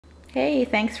Hey,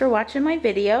 thanks for watching my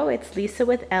video. It's Lisa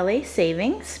with LA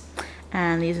Savings,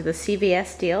 and these are the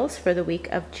CVS deals for the week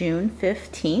of June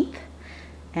 15th.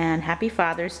 And happy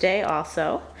Father's Day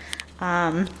also.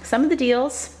 Some of the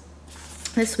deals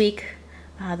this week,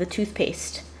 the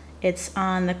toothpaste. It's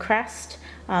on the Crest.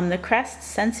 The Crest,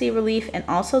 Sensi Relief, and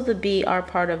also the B are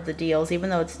part of the deals. Even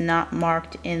though it's not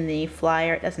marked in the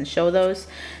flyer, it doesn't show those,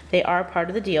 they are part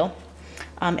of the deal.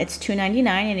 It's $2.99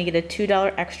 and you get a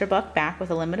 $2 extra buck back with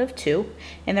a limit of 2.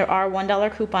 And there are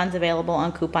 $1 coupons available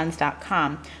on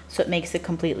coupons.com, so it makes it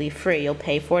completely free. You'll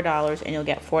pay $4 and you'll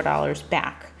get $4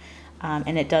 back.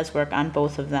 And it does work on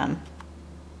both of them.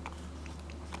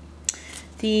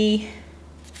 The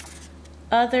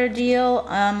other deal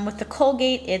with the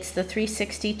Colgate, it's the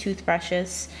 360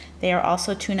 toothbrushes. They are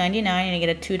also $2.99 and you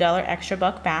get a $2 extra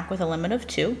buck back with a limit of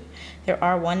 2. There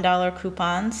are $1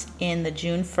 coupons in the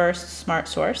June 1st Smart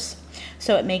Source,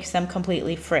 so it makes them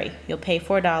completely free. You'll pay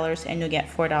 $4 and you'll get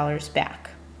 $4 back.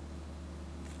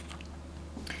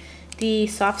 The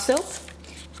soft soap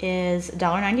is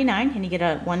 $1.99 and you get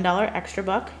a $1 extra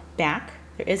buck back.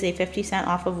 There is a 50-cent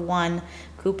off of 1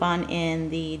 coupon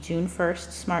in the June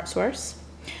 1st Smart Source.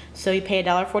 So you pay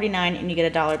 $1.49 and you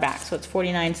get $1 back, so it's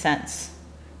 49 cents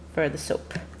for the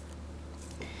soap.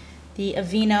 The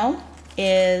Aveeno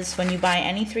is when you buy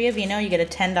any 3 Aveeno, you get a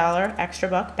 $10 extra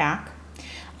buck back.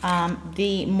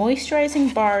 The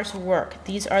moisturizing bars work.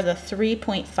 These are the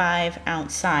 3.5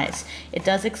 ounce size. It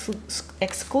does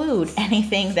exclude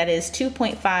anything that is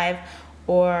 2.5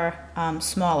 or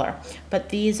smaller, but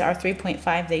these are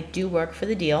 3.5. They do work for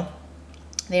the deal.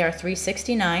 They are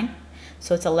 $3.69,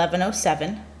 so it's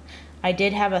 $11.07. I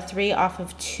did have a 3 off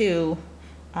of 2.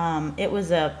 It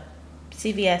was a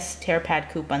CVS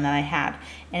TearPad coupon that I had,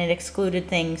 and it excluded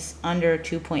things under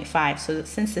 2.5. So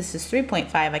since this is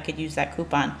 3.5, I could use that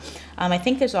coupon. I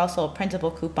think there's also a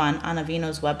printable coupon on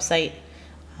Aveeno's website,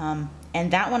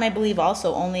 and that one I believe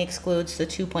also only excludes the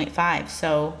 2.5.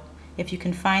 So if you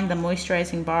can find the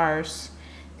moisturizing bars,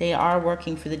 they are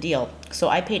working for the deal. So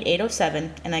I paid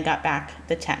 $8.07 and I got back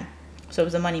the 10. So it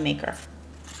was a money maker.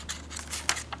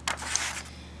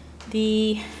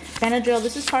 The Benadryl,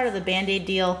 this is part of the Band-Aid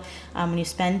deal. When you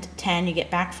spend 10, you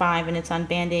get back 5, and it's on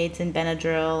Band-Aids and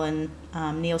Benadryl and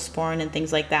Neosporin and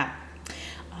things like that.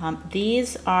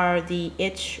 These are the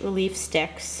itch relief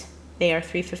sticks. They are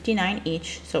 $3.59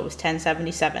 each, so it was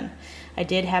 $10.77. I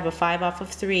did have a 5 off of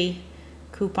 3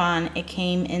 coupon. It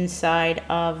came inside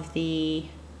of the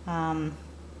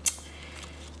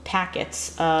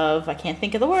packets of, I can't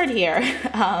think of the word here,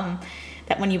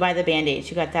 that when you buy the Band-Aids,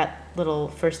 you got that little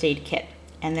first aid kit,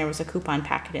 and there was a coupon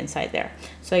packet inside there.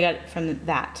 So I got it from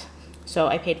that. So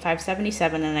I paid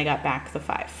 $5.77 and I got back the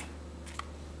 5.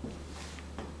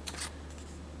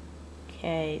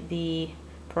 Okay, the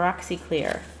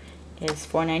PeroxyClear is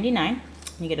 $4.99.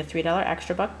 You get a $3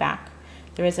 extra buck back.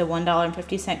 There is a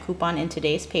 $1.50 coupon in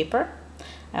today's paper.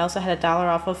 I also had a $1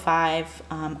 off of 5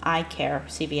 eye care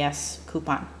CVS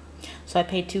coupon. So I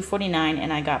paid $2.49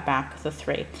 and I got back the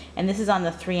 3. And this is on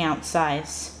the 3 ounce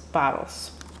size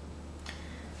bottles.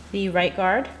 The Right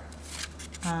Guard,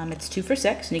 it's 2 for $6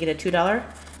 and you get a $2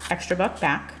 extra buck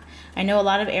back. I know a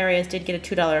lot of areas did get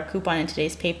a $2 coupon in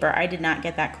today's paper. I did not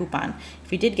get that coupon.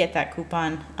 If you did get that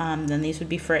coupon, then these would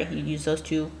be free. You'd use those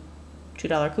 $2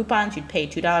 coupons, you'd pay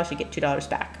 $2, you'd get $2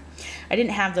 back. I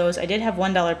didn't have those. I did have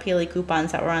 $1 Peely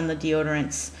coupons that were on the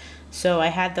deodorants. So I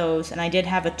had those, and I did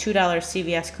have a $2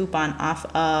 CVS coupon off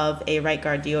of a Right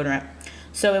Guard deodorant.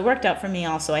 So it worked out for me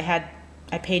also. I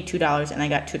paid $2 and I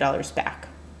got $2 back.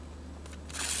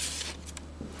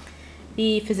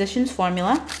 The Physicians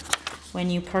Formula, when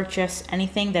you purchase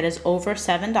anything that is over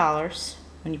 $7,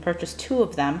 when you purchase 2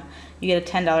 of them, you get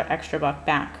a $10 extra buck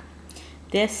back.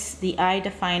 This, the Eye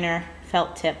Definer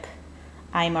Felt Tip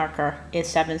eye marker, is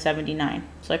 $7.79.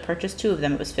 So I purchased 2 of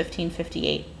them. It was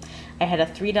 $15.58. I had a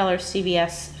 $3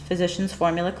 CVS Physicians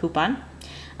Formula coupon.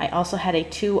 I also had a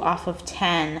 2 off of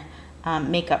 10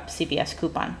 makeup CVS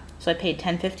coupon. So I paid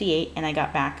 $10.58 and I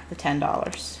got back the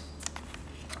 $10.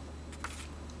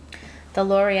 The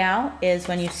L'Oreal is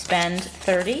when you spend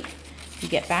 30, you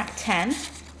get back 10.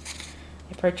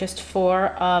 I purchased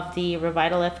 4 of the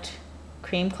Revitalift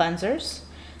cream cleansers.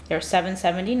 They're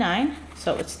 $7.79,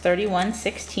 so it's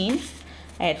 $31.16.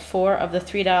 I had 4 of the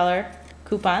 $3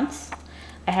 coupons.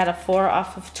 I had a 4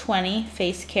 off of 20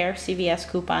 Face Care CVS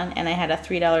coupon, and I had a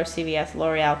 $3 CVS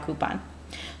L'Oreal coupon.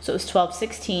 So it was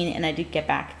 $12.16, and I did get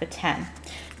back the 10.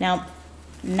 Now,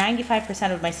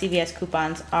 95% of my CVS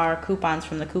coupons are coupons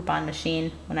from the coupon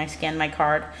machine when I scan my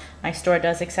card. My store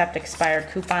does accept expired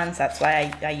coupons. That's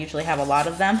why I usually have a lot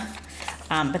of them.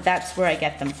 But that's where I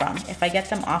get them from. If I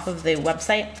get them off of the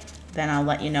website, then I'll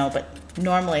let you know, but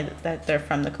normally that they're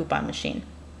from the coupon machine.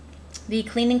 The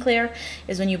Clean and Clear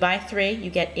is when you buy 3, you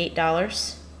get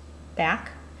 $8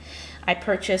 back. I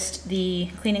purchased the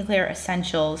Clean and Clear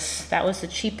Essentials. That was the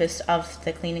cheapest of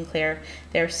the Clean and Clear.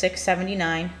 They're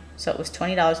 $6.79, so it was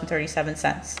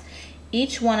 $20.37.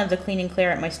 Each one of the Clean and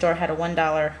Clear at my store had a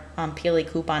 $1 PLE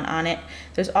coupon on it.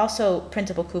 There's also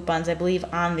printable coupons, I believe,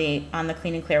 on the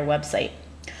Clean and Clear website.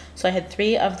 So I had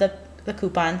 3 of the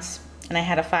coupons, and I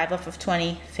had a 5 off of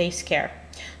 20 face care.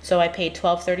 So I paid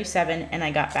 $12.37, and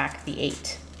I got back the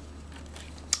 8.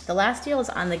 The last deal is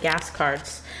on the gas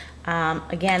cards.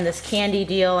 Again, this candy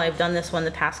deal, I've done this one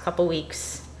the past couple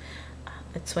weeks.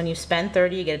 It's when you spend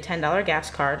 $30, you get a $10 gas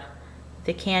card.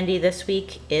 The candy this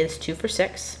week is 2 for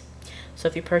 $6. So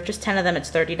if you purchase 10 of them,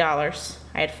 it's $30.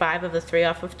 I had 5 of the 3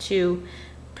 off of 2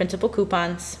 printable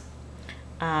coupons,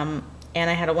 and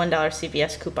I had a $1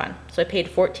 CVS coupon. So I paid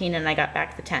 $14 and I got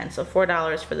back the 10. So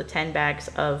 $4 for the 10 bags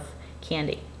of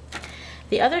candy.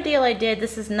 The other deal I did,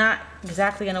 this is not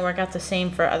exactly going to work out the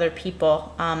same for other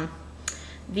people.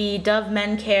 The Dove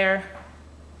Men Care,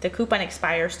 the coupon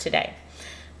expires today,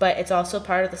 but it's also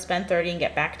part of the spend 30 and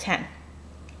get back 10.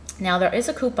 Now there is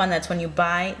a coupon that's when you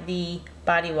buy the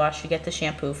body wash, you get the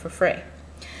shampoo for free.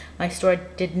 My store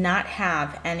did not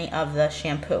have any of the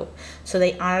shampoo, so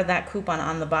they honored that coupon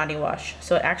on the body wash.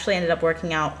 So it actually ended up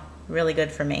working out really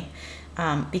good for me,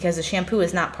 because the shampoo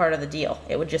is not part of the deal.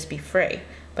 It would just be free,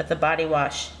 but the body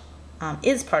wash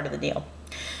is part of the deal.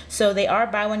 So they are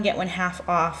buy one get one half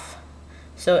off.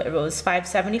 So it was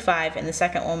 $5.75 and the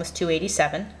second one was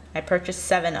 $2.87. I purchased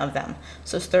 7 of them,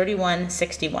 so it's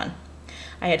 $31.61.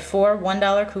 I had 4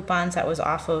 $1 coupons that was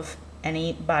off of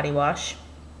any body wash,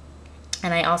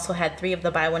 and I also had 3 of the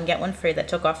buy one get one free that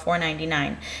took off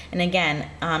 $4.99. And again,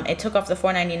 it took off the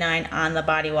 $4.99 on the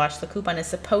body wash. The coupon is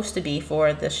supposed to be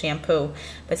for the shampoo,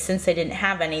 but since they didn't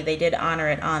have any, they did honor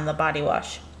it on the body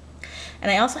wash. And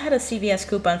I also had a CVS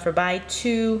coupon for buy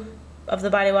 2 of the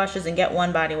body washes and get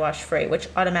 1 body wash free, which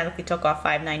automatically took off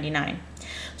 $5.99.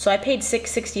 So I paid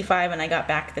 $6.65 and I got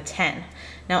back the 10.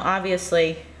 Now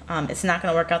obviously it's not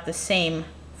going to work out the same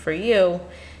for you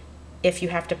if you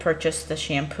have to purchase the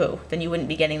shampoo. Then you wouldn't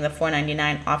be getting the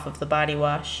 $4.99 off of the body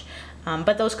wash.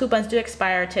 But those coupons do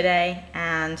expire today,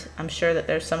 and I'm sure that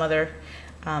there's some other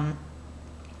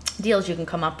deals you can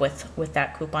come up with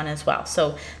that coupon as well.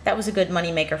 So that was a good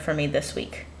money maker for me this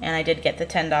week, and I did get the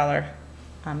 $10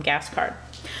 gas card.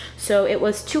 So it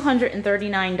was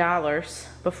 $239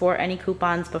 before any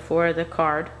coupons, before the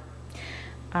card,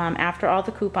 after all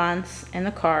the coupons and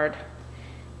the card.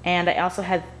 And I also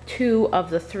had 2 of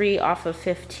the 3 off of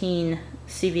 15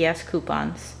 CVS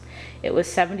coupons. It was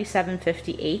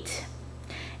 $77.58,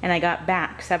 and I got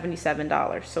back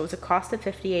 $77. So it was a cost of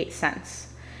 58 cents.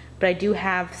 But I do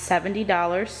have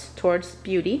 $70 towards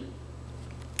beauty,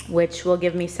 which will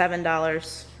give me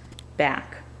 $7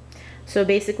 back. So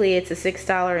basically it's a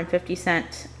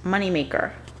 $6.50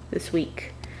 moneymaker this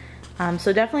week.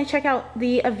 So definitely check out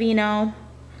the Aveeno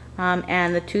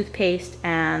and the toothpaste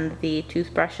and the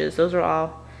toothbrushes. Those are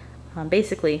all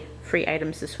basically free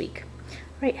items this week. All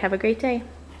right, have a great day.